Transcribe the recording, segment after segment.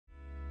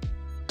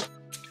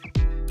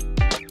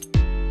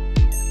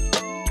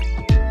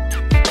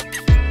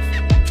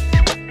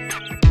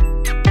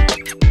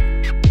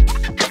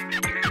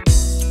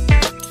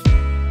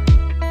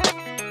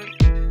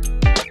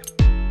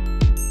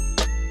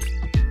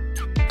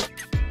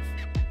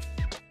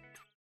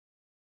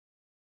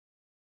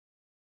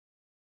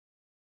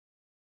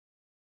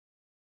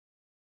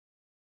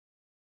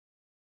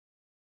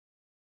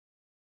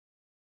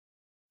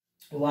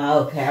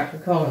Wow,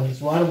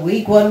 Capricorns, what a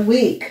week, what a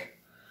week.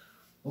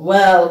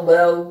 Well,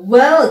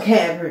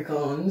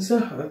 Capricorns.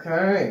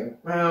 Okay.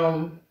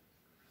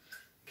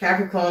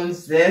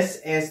 Capricorns,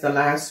 this is the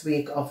last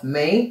week of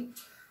May.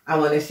 I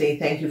want to say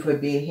thank you for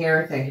being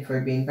here. Thank you for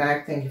being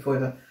back. Thank you for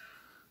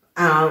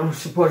the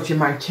supporting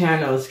my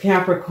channels.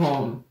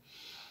 Capricorn,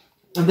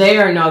 they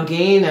are now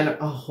gaining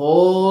a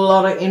whole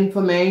lot of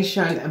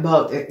information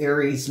about the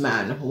Aries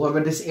man.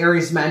 Whoever this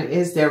Aries man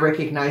is, they're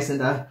recognizing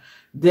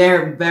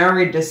their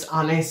very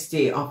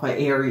dishonesty of an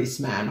Aries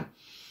man.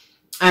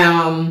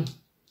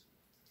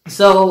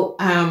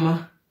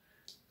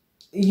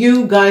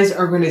 You guys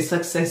are going to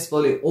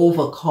successfully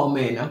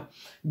overcoming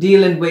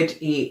dealing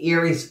with a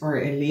Aries or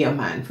a Leo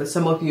man. For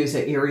some of you, it's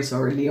an Aries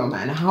or a Leo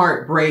man.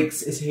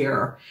 Heartbreaks is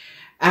here.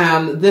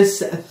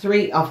 This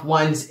Three of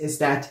Wands is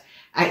that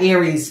an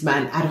Aries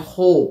man at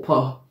hope.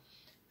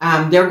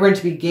 They're going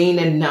to be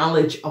gaining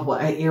knowledge of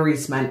what an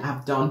Aries man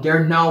have done.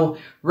 They're now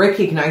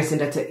recognizing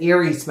that the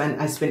Aries man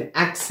has been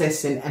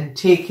accessing and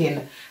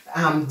taking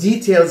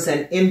details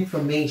and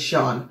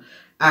information.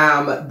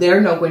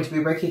 They're now going to be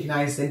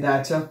recognizing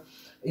that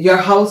your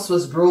house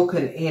was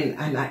broken in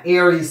and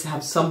Aries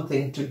have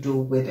something to do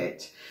with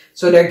it.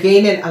 So they're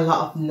gaining a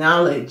lot of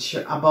knowledge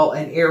about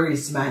an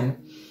Aries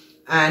man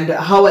and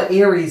how an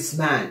Aries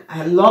man,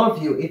 a lot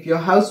of you, if your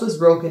house was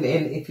broken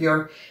in, if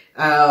your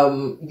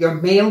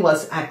mail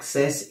was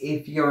accessed,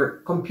 if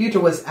your computer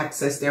was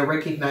accessed, they're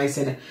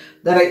recognizing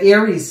that an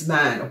Aries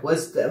man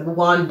was the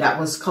one that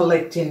was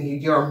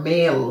collecting your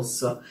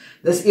mails.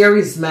 This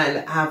Aries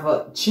man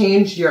have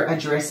changed your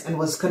address and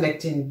was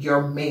connecting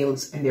your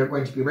mails, and they're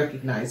going to be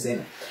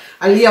recognizing.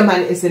 A Leo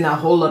man is in a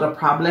whole lot of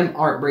problem.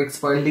 Heartbreaks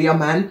for a Leo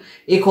man.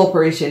 A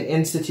corporation,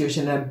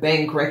 institution, a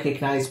bank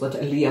recognize what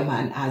a Leo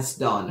man has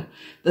done.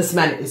 This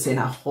man is in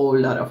a whole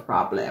lot of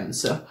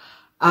problems.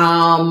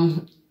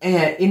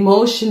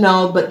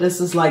 Emotional, but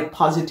this is like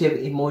positive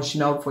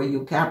emotional for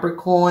you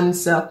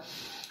Capricorns.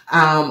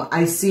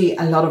 I see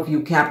a lot of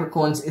you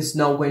Capricorns is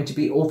now going to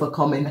be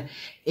overcoming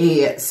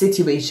a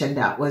situation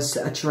that was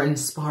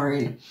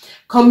transpiring.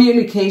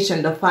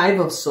 Communication, the Five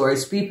of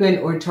Swords, people in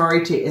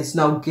authority is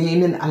now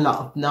gaining a lot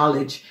of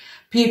knowledge.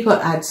 People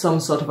at some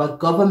sort of a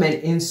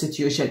government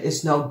institution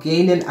is now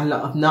gaining a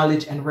lot of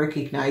knowledge and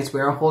recognize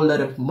where a whole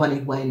lot of money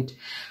went.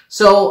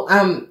 So,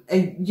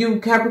 you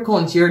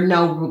Capricorns, you're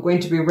now going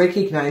to be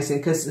recognizing,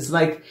 because it's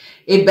like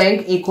a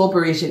bank, a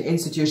corporation,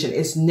 institution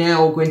is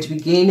now going to be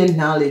gaining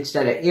knowledge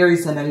that an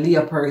Aries and a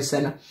Leo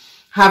person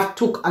have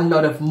took a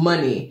lot of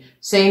money,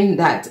 saying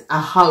that a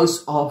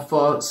house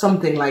of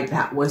something like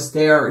that was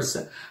theirs.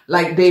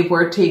 Like they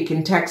were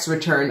taking tax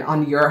return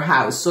on your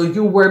house. So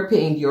you were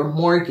paying your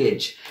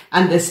mortgage,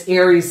 and this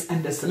Aries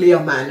and this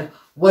Leo man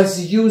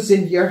was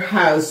using your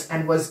house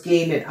and was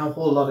gaining a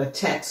whole lot of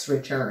tax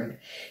return.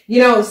 You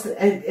know,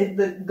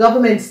 the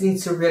governments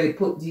needs to really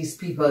put these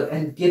people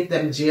and give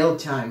them jail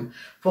time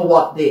for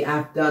what they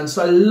have done.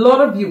 So a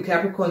lot of you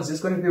Capricorns is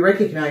going to be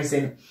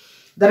recognizing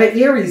that an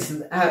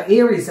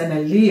Aries and a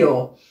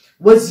Leo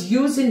was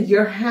using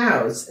your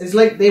house. It's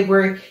like they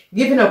were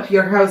giving up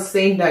your house,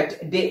 saying that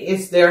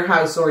it's their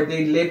house or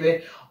they live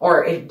in,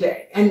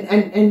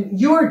 and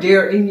you're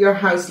there in your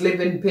house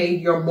living, paying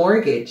your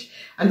mortgage,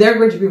 and they're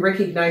going to be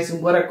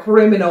recognizing what a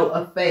criminal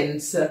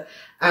offense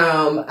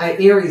an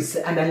Aries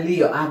and a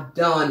Leo have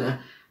done.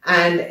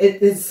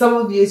 And some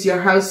of you is your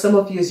house, some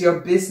of you is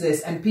your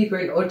business, and people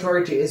in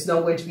authority is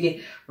now going to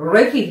be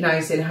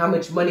recognizing how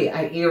much money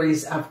an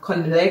Aries have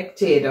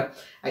collected, an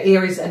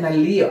Aries and a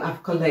Leo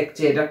have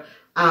collected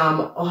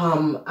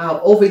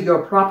over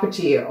your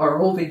property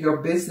or over your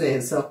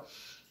business.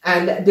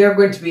 And they're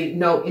going to be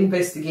now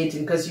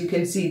investigating, because you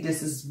can see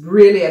this is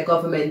really a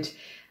government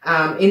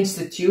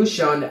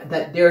institution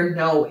that they're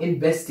now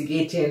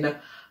investigating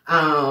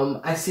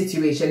a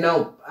situation.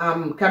 Now,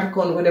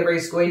 Capricorn, whatever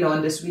is going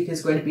on this week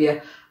is going to be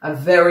a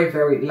very,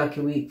 very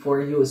lucky week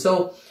for you.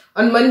 So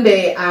on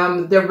Monday,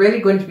 they're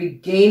really going to be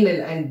gaining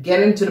and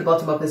getting to the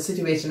bottom of the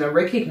situation and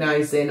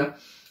recognizing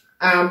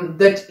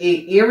that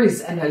a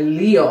Aries and a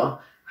Leo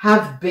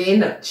have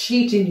been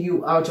cheating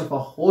you out of a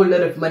whole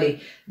lot of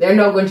money. They're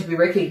now going to be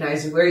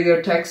recognizing where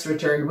your tax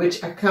return,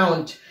 which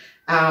account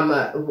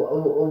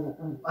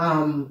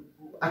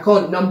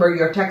account number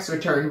your tax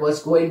return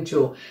was going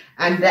to,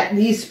 and that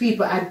these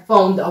people had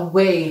found a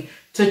way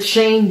to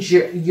change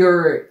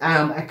your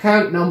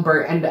account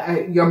number,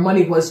 and your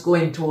money was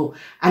going to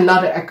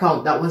another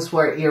account that was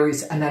for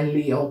Aries and a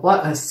Leo.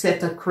 What a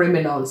set of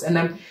criminals. And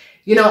I'm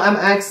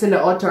asking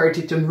the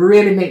authority to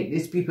really make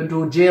these people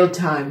do jail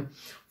time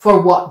for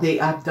what they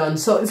have done.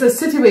 So it's a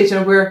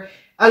situation where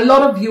a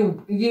lot of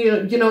you,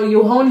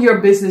 you own your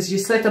business, you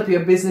set up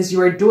your business,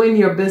 you are doing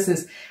your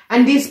business,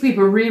 and these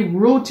people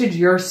rerouted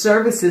your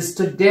services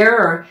to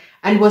there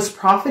and was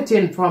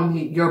profiting from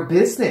your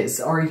business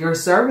or your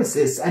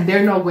services, and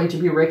they're now going to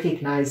be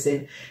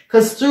recognizing,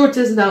 because truth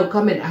is now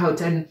coming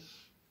out, and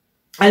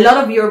a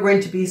lot of you are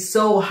going to be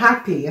so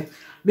happy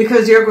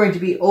because you're going to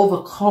be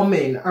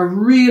overcoming a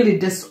really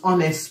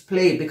dishonest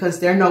play, because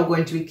they're now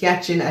going to be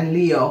catching a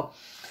Leo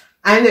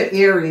and the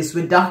Aries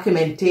with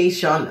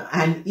documentation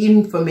and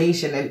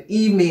information and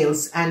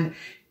emails, and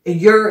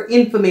your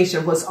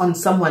information was on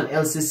someone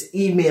else's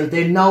email.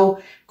 They now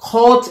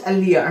caught a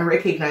Leo and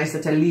recognized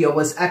that a Leo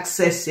was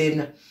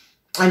accessing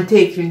and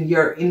taking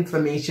your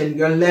information,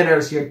 your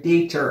letters, your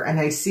data. And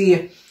I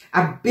see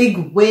a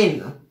big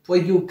win for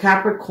you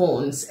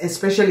Capricorns,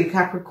 especially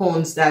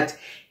Capricorns that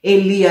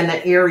a Leo and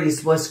an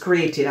Aries was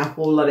creating a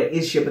whole lot of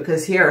issue,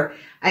 because here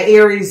an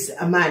Aries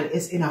man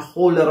is in a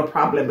whole lot of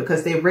problem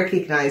because they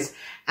recognize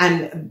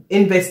and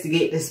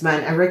investigate this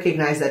man and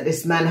recognize that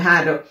this man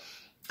had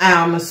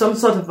some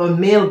sort of a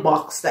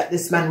mailbox that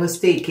this man was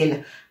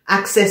taking,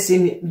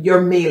 accessing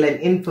your mail and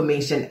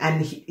information,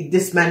 and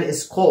this man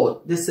is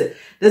caught.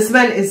 This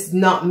man is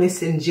not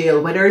missing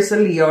jail, whether it's a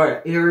Leo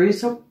or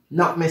Aries,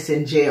 not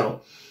missing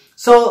jail.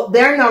 So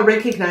they're now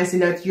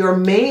recognizing that your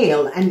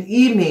mail and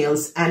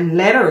emails and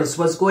letters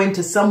was going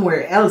to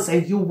somewhere else,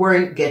 and you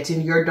weren't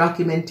getting your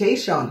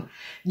documentation.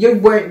 You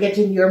weren't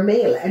getting your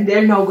mail, and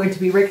they're now going to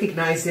be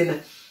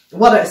recognizing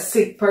what a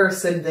sick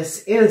person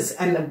this is,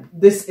 and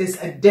this is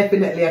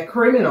definitely a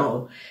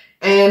criminal.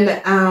 And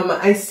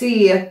I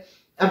see a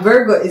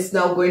Virgo is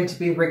now going to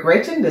be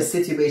regretting this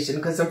situation,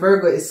 because a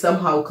Virgo is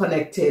somehow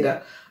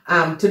connected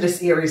to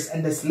this Aries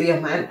and this Leo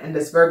man, and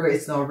this Virgo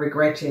is now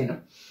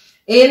regretting.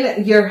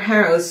 In your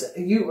house,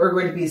 you are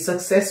going to be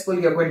successful.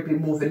 You're going to be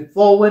moving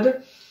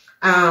forward.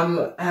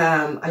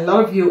 A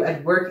lot of you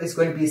at work is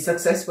going to be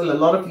successful. A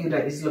lot of you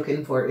that is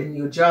looking for a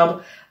new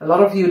job. A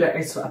lot of you that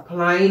is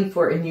applying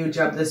for a new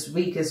job this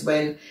week is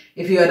when,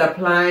 if you had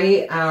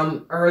applied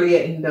earlier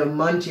in the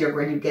month, you're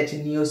going to get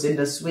news in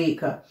this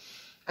week.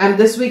 And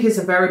this week is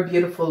a very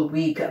beautiful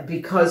week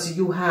because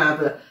you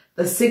have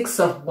the 6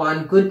 of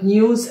Wands, good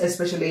news,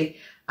 especially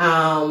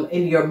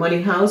in your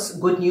money house,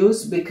 good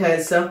news,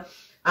 because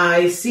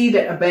I see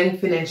that a bank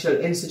financial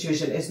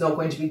institution is now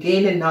going to be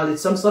gaining knowledge.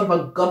 Some sort of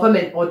a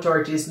government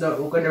authority is now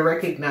going to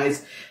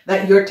recognize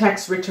that your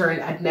tax return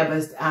had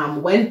never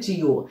went to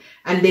you,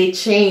 and they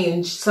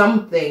changed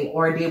something,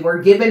 or they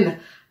were given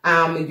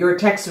your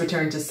tax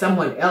return to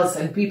someone else,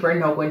 and people are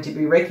now going to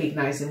be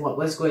recognizing what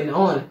was going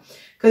on.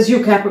 Because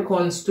you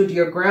Capricorn stood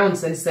your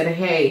grounds and said,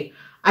 hey,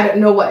 I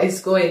don't know what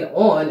is going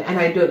on, and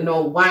I don't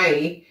know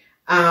why.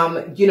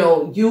 You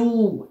know,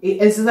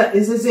 it's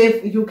as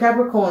if you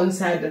Capricorns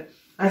had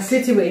a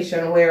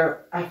situation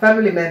where a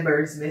family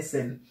member is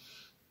missing,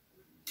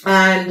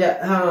 and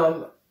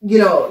you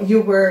know,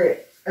 you were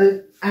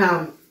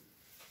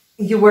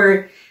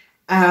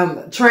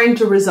trying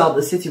to resolve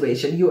the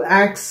situation. You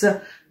asked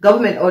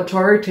government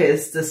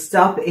authorities to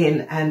stop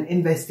in and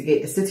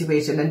investigate the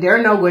situation, and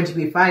they're now going to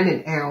be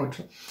finding out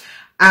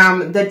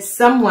that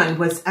someone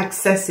was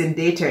accessing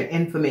data and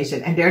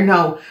information, and they're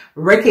now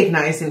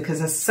recognizing,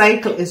 because a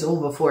cycle is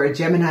over for a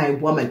Gemini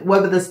woman,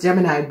 whoever this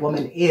Gemini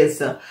woman is,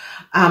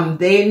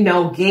 they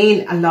now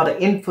gain a lot of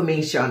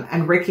information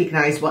and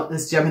recognize what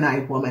this Gemini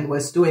woman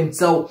was doing.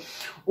 So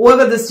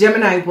whoever this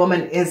Gemini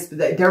woman is,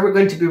 they were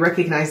going to be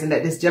recognizing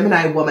that this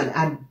Gemini woman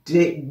had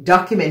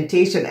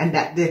documentation, and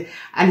that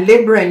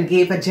Libran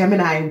gave a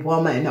Gemini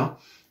woman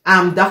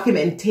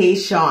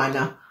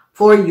documentation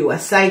for you. A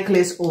cycle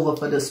is over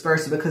for this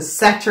person, because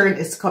Saturn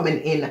is coming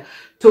in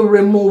to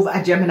remove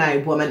a Gemini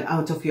woman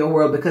out of your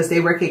world, because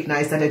they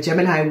recognize that a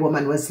Gemini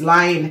woman was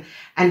lying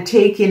and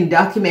taking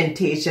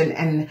documentation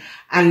and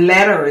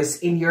letters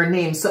in your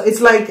name. So it's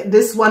like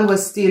this one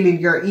was stealing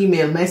your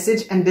email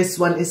message, and this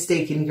one is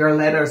taking your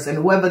letters. And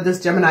whoever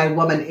this Gemini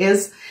woman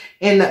is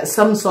in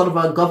some sort of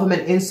a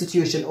government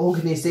institution,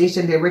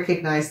 organization, they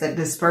recognize that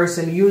this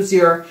person used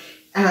your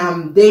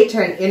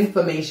data and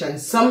information.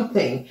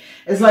 Something.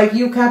 It's like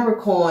you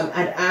Capricorn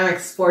had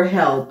asked for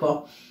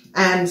help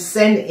and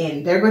send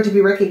in. They're going to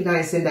be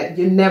recognizing that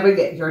you never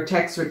get your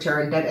tax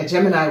return, that a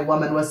Gemini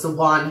woman was the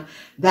one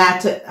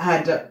that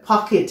had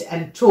pocket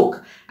and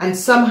took and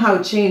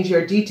somehow changed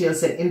your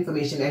details and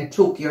information and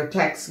took your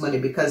tax money,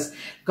 because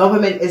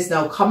government is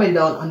now coming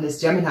down on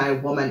this Gemini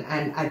woman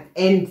and an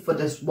end for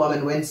this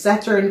woman. When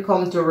Saturn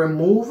comes to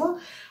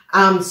remove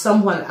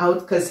someone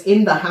out, because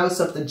in the house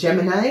of the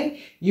Gemini,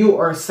 you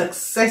are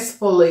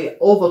successfully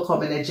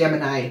overcoming a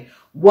Gemini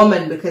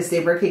woman, because they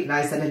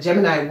recognize that a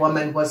Gemini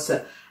woman was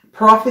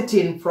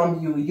profiting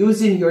from you,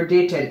 using your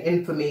data and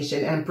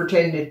information and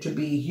pretending to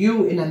be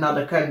you in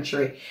another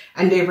country.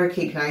 And they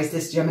recognize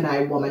this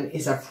Gemini woman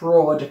is a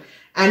fraud.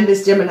 And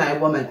this Gemini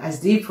woman has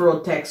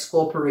defrauded tax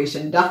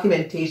corporation.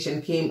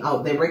 Documentation came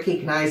out. They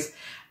recognize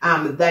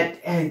that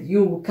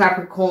you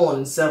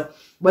Capricorns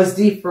was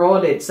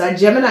defrauded. So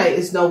Gemini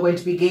is now going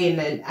to be gaining,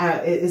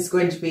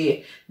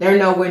 they're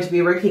now going to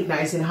be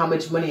recognizing how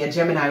much money a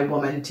Gemini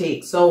woman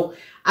takes. So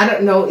I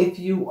don't know if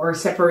you are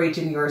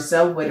separating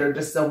yourself, whether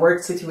this is a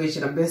work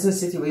situation, a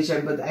business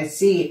situation, but I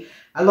see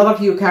a lot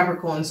of you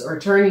Capricorns are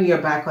turning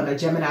your back on a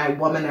Gemini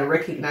woman and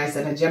recognize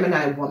that a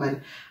Gemini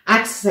woman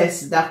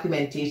access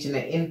documentation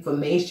and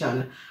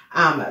information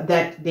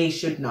that they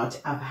should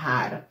not have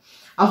had.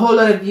 A whole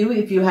lot of you,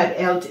 if you had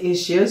health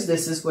issues,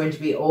 this is going to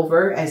be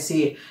over. I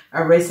see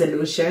a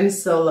resolution.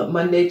 So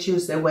Monday,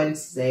 Tuesday,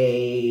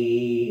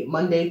 Wednesday,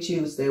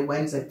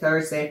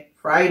 Thursday,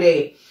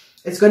 Friday.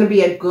 It's going to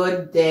be a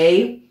good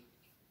day.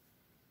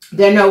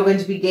 They're now going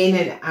to be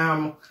gaining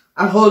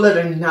a whole lot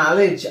of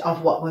knowledge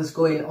of what was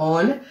going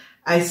on.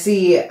 I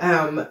see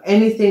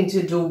anything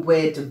to do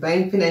with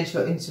bank,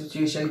 financial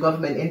institution,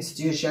 government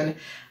institution.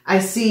 I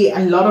see a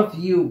lot of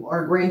you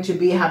are going to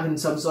be having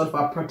some sort of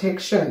a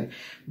protection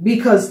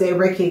because they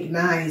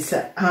recognize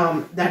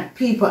that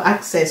people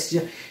access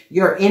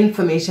your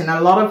information.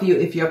 A lot of you,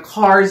 if your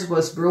cars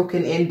was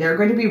broken in, they're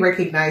going to be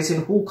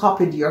recognizing who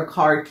copied your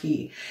car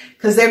key,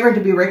 because they're going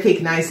to be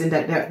recognizing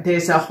that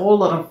there's a whole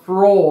lot of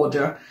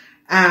fraud,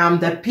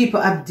 that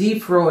people have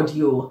defrauded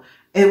you.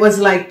 It was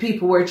like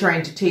people were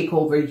trying to take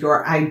over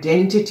your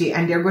identity,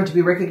 and they're going to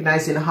be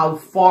recognizing how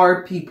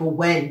far people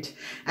went,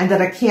 and that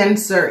a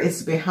Cancer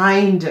is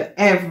behind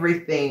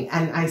everything.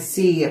 And I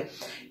see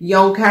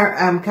young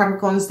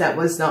Capricorns that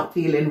was not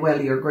feeling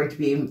well. You're going to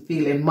be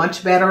feeling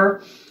much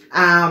better.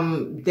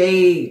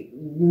 They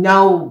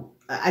know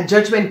a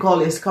judgment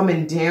call is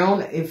coming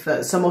down. If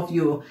some of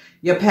you,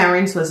 your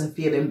parents wasn't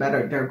feeling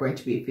better, they're going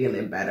to be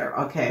feeling better.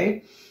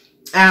 Okay.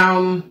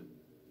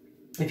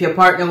 If your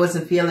partner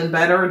wasn't feeling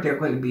better, they're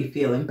going to be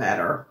feeling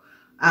better.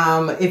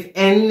 If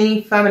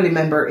any family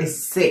member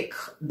is sick,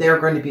 they're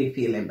going to be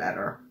feeling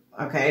better.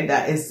 Okay,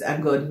 that is a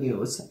good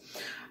news.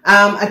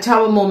 A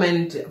Tower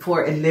moment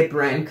for a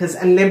Libran, because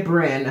a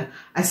Libran,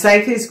 a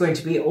cycle is going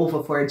to be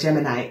over for a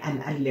Gemini and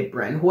a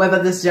Libran.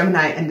 Whoever this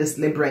Gemini and this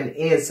Libran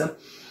is,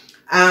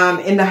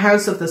 in the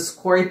house of the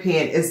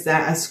Scorpion, is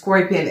that a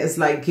Scorpion is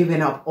like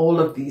giving up all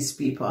of these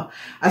people.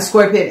 A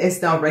Scorpion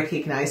is now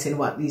recognizing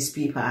what these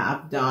people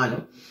have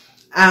done.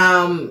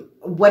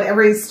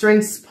 Whatever is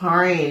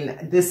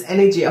transpiring, this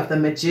energy of the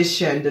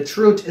Magician, the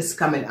truth is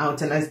coming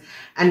out,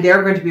 and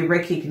they're going to be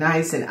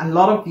recognizing, a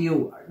lot of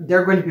you,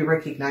 they're going to be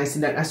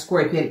recognizing that a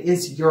Scorpion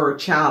is your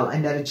child,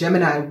 and that a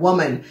Gemini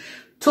woman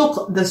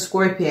took the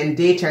Scorpion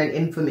data and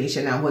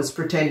information and was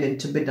pretending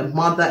to be the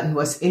mother and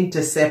was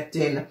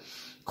intercepting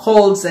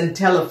calls and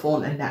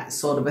telephone and that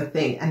sort of a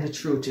thing, and the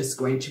truth is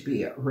going to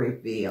be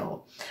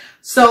revealed.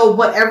 So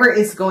whatever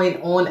is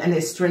going on and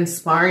is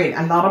transpiring,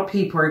 a lot of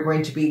people are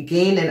going to be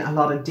gaining a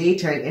lot of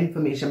data and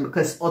information,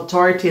 because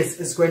authorities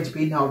is going to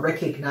be now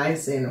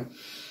recognizing.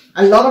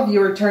 A lot of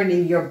you are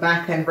turning your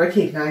back and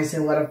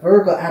recognizing what a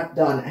Virgo have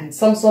done, and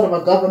some sort of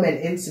a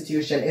government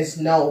institution is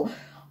now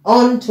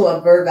onto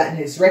a Virgo and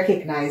is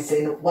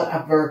recognizing what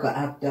a Virgo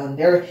have done.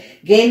 They're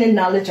gaining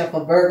knowledge of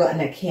a Virgo and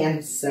a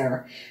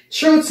Cancer.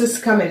 Truth is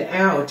coming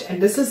out,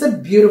 and this is a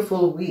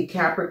beautiful week,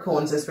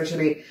 Capricorns,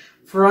 especially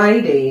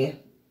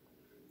Friday,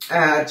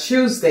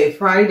 Tuesday,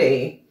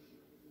 Friday,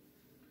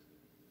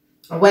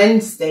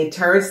 Wednesday,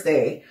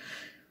 Thursday.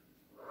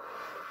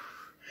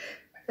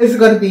 It's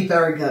going to be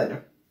very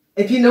good.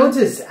 If you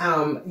notice,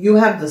 you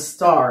have the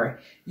Star,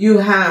 you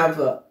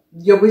have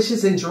your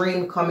wishes and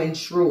dream coming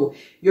true.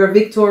 You're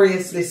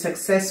victoriously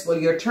successful.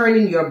 You're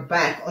turning your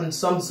back on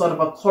some sort of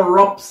a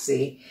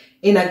corruption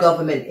in a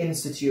government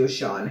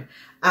institution,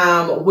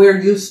 where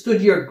you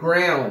stood your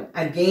ground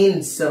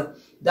against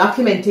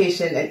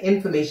documentation and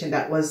information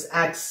that was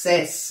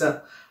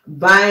accessed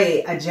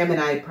by a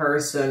Gemini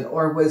person,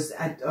 or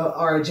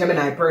a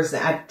Gemini person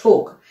had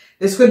took.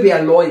 This could be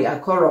a lawyer, a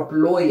corrupt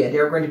lawyer.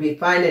 They're going to be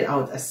finding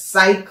out a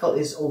cycle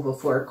is over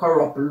for a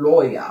corrupt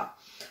lawyer,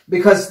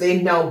 because they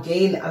now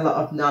gain a lot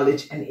of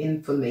knowledge and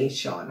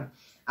information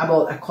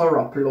about a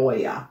corrupt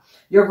lawyer.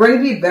 You're going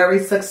to be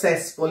very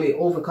successfully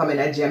overcoming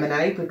a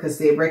Gemini, because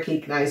they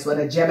recognize what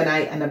a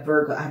Gemini and a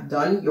Virgo have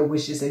done. Your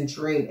wishes and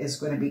dream is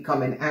going to be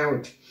coming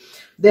out.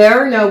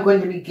 They're now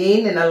going to be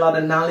gaining a lot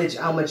of knowledge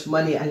how much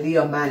money a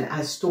Leo man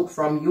has took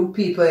from you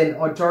people in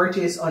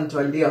authorities onto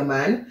a Leo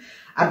man.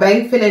 A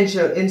bank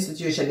financial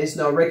institution is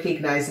now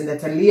recognizing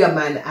that a Leo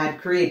man had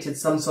created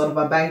some sort of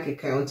a bank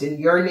account in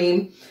your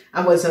name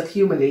and was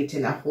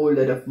accumulating a whole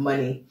lot of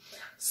money.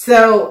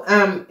 So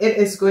it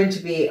is going to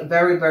be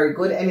very, very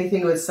good.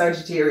 Anything with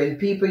Sagittarian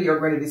people, you're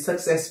going to be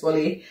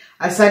successfully.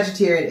 A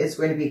Sagittarian is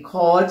going to be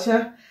caught.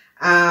 They're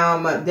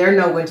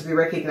now going to be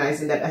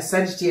recognizing that a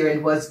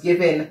Sagittarian was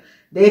given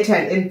data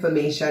and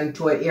information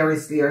to an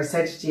Aries Leo or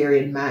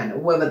Sagittarian man.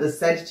 Whoever the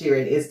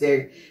Sagittarian is,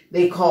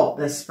 they caught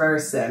this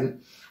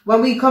person.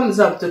 When we comes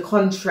up to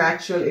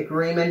contractual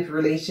agreement,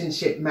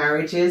 relationship,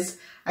 marriages,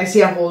 I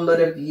see a whole lot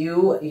of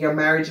you, your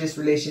marriages,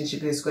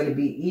 relationship is going to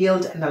be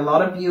healed, and a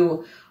lot of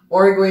you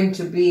are going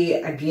to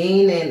be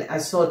gaining a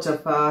sort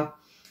of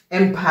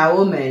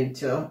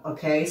empowerment.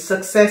 Okay,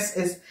 success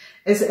is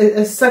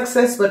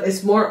success, but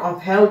it's more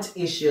of health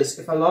issues.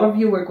 If a lot of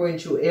you were going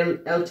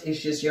through health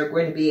issues, you're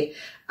going to be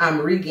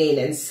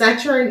regaining.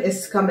 Saturn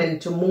is coming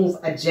to move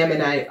a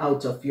Gemini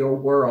out of your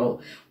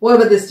world.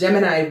 Whoever this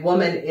Gemini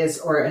woman is,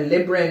 or a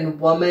Libran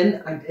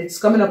woman, it's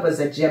coming up as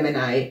a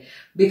Gemini,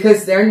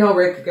 because they're now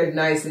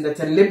recognizing that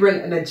a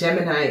Libran and a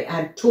Gemini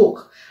had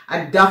took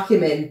a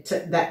document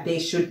that they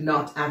should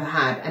not have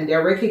had, and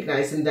they're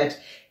recognizing that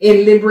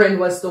a Libran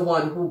was the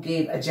one who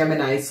gave a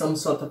Gemini some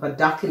sort of a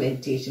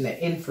documentation and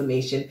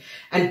information,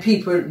 and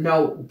people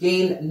now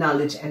gain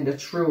knowledge and the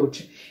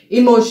truth.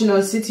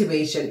 Emotional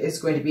situation is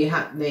going to be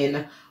happening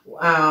happening.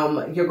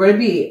 You're going to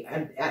be,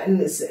 and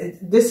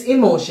this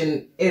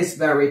emotion is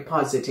very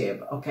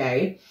positive,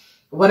 okay?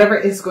 Whatever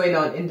is going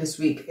on in this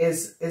week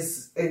is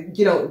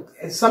you know,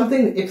 if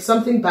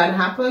something bad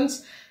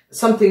happens,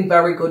 something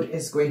very good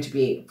is going to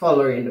be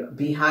following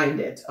behind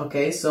it,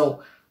 okay?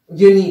 So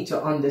you need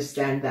to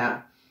understand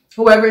that.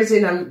 Whoever is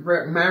in a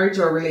marriage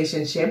or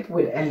relationship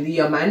with a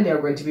Leo man,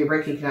 they're going to be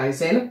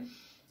recognizing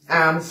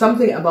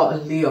something about a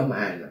Leo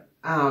man,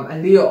 a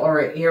Leo or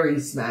an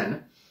Aries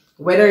man.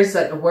 Whether it's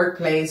at the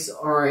workplace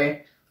or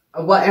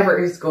whatever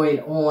is going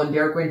on,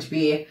 they're going to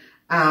be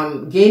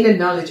gaining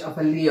knowledge of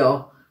a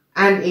Leo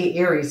and a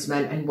Aries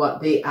man and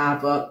what they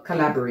have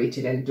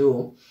collaborated and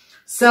do.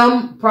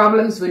 Some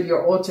problems with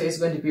your altar is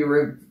going to be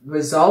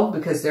resolved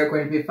because they're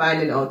going to be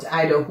finding out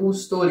either who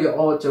stole your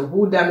altar,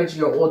 who damaged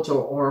your altar,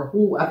 or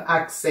who have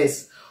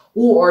access,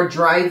 who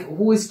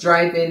is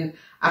driving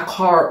a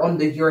car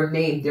under your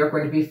name. They're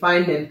going to be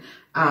finding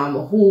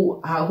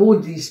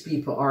who these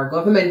people are.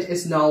 Government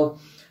is now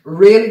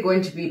really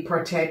going to be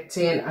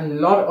protecting a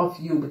lot of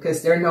you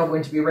because they're now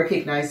going to be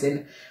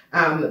recognizing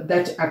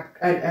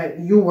that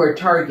you were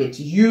target.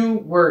 You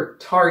were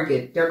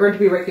target. They're going to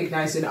be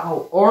recognizing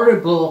how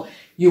horrible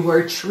you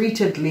were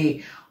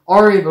treatedly,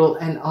 horrible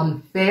and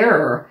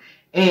unfair.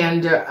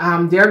 And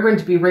they're going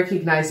to be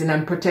recognizing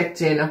and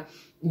protecting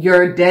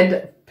your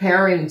dead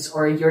parents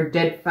or your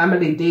dead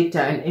family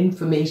data and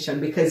information,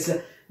 because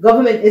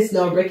government is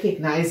now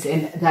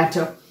recognizing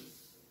that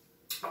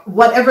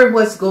whatever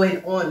was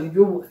going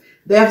on,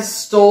 they have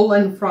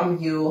stolen from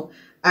you.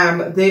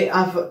 They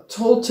have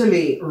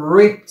totally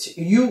ripped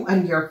you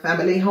and your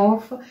family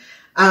off.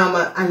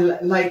 And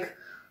like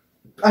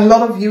a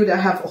lot of you that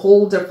have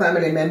older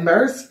family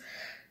members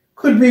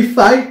could be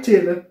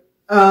fighting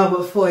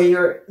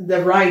for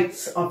the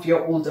rights of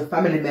your older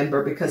family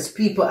member, because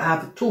people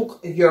have took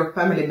your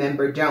family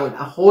member down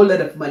a whole lot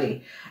of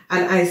money.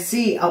 And I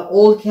see an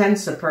old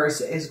Cancer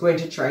person is going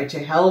to try to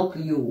help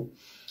you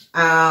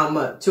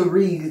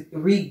to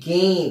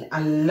regain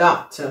a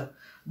lot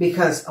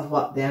because of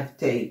what they have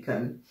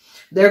taken.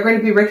 They're going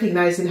to be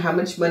recognizing how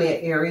much money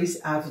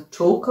Aries have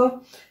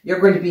took. You're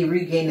going to be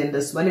regaining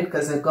this money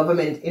because a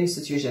government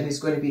institution is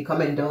going to be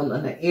coming down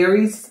on an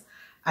Aries,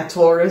 a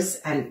Taurus,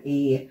 and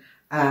a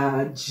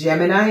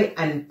Gemini,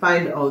 and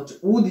find out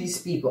who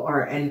these people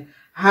are and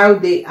how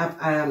they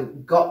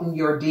have gotten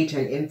your data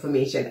and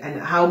information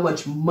and how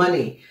much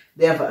money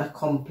they have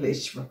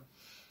accomplished.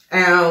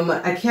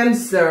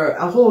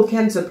 A whole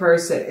Cancer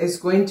person is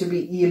going to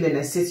be healing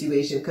a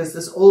situation because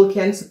this old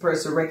Cancer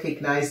person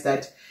recognized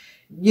that,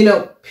 you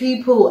know,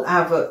 people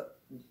have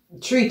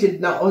treated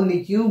not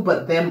only you,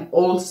 but them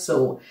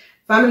also.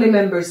 Family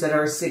members that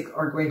are sick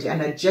are going to,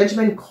 and a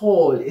judgment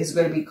call is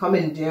going to be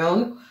coming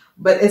down,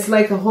 but it's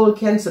like a whole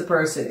Cancer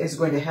person is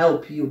going to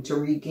help you to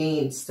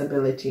regain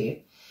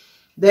stability.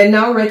 They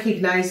now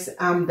recognize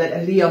that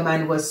a Leo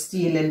man was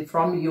stealing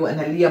from you, and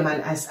a Leo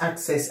man has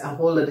accessed a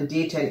whole lot of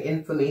data and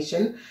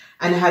information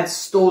and had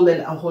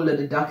stolen a whole lot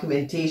of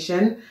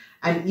documentation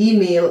and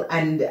email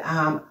and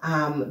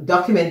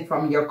document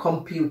from your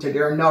computer. They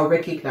are now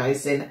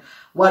recognizing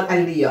what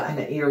a Leo and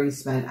an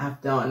Aries man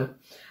have done.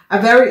 A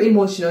very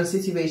emotional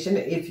situation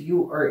if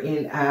you are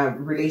in a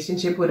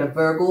relationship with a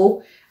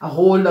Virgo. A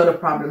whole lot of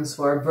problems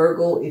for a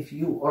Virgo. If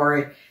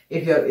a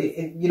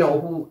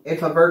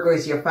Virgo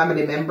is your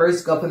family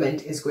members,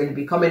 government is going to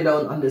be coming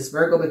down on this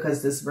Virgo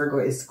because this Virgo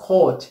is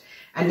caught.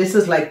 And this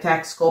is like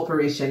tax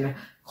corporation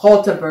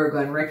caught a Virgo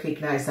and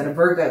recognized that a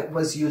Virgo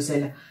was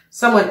using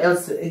someone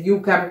else,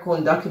 you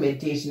Capricorn,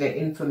 documentation and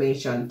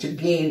information to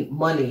gain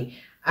money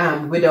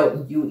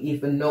without you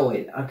even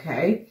knowing,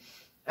 okay?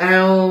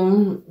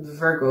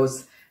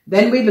 Virgos.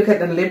 Then we look at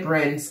the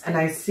Librans, and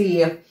I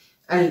see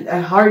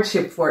a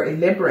hardship for a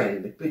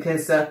Libran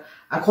because a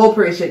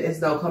corporation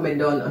is now coming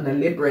down on a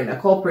Libran. A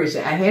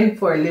corporation, a hand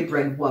for a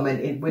Libran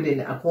woman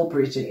within a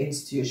corporation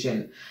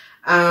institution.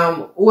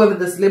 Whoever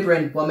this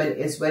Libran woman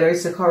is, whether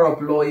it's a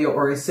corrupt lawyer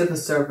or a civil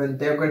servant,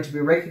 they're going to be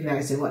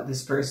recognizing what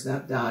this person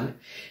have done.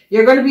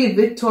 You're going to be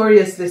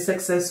victoriously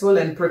successful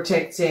in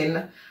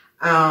protecting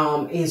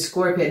a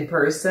Scorpion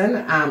person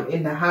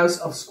in the house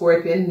of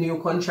Scorpion. New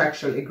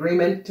contractual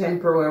agreement,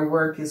 temporary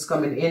work is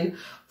coming in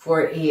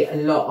for a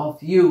lot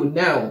of you.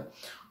 Now,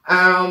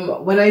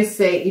 when I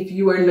say if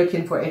you are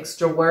looking for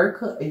extra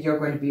work, you're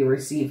going to be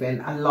receiving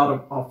a lot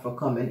of offer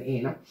coming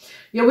in.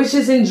 Your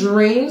wishes and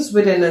dreams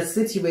within a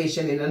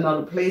situation in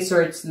another place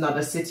or it's not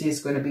a city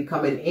is going to be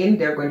coming in.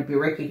 They're going to be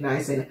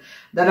recognizing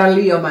that a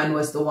Leo man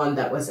was the one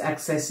that was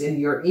accessing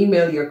your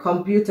email, your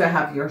computer,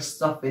 have your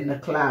stuff in the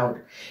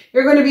cloud.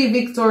 You're going to be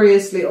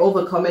victoriously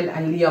overcoming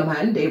a Leo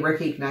man. They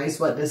recognize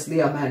what this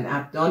Leo man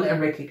have done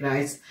and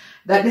recognize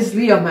that this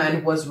Leo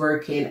man was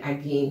working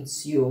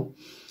against you.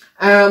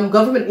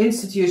 Government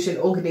institution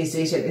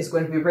organization is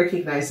going to be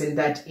recognizing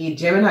that a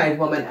Gemini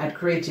woman had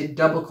created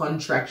double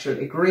contractual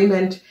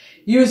agreement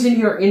using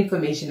your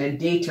information and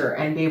data,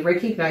 and they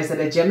recognize that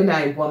a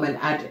Gemini woman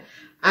had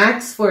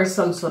asked for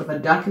some sort of a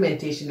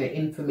documentation and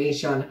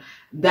information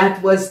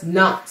that was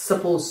not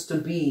supposed to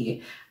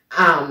be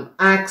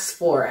ask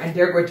for, and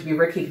they're going to be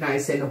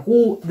recognizing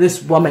who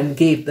this woman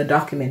gave the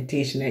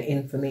documentation and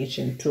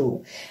information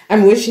to.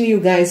 I'm wishing you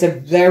guys a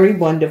very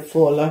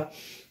wonderful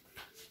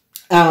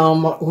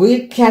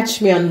week.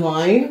 Catch me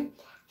online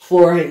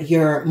for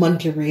your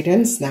monthly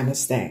readings.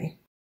 Namaste.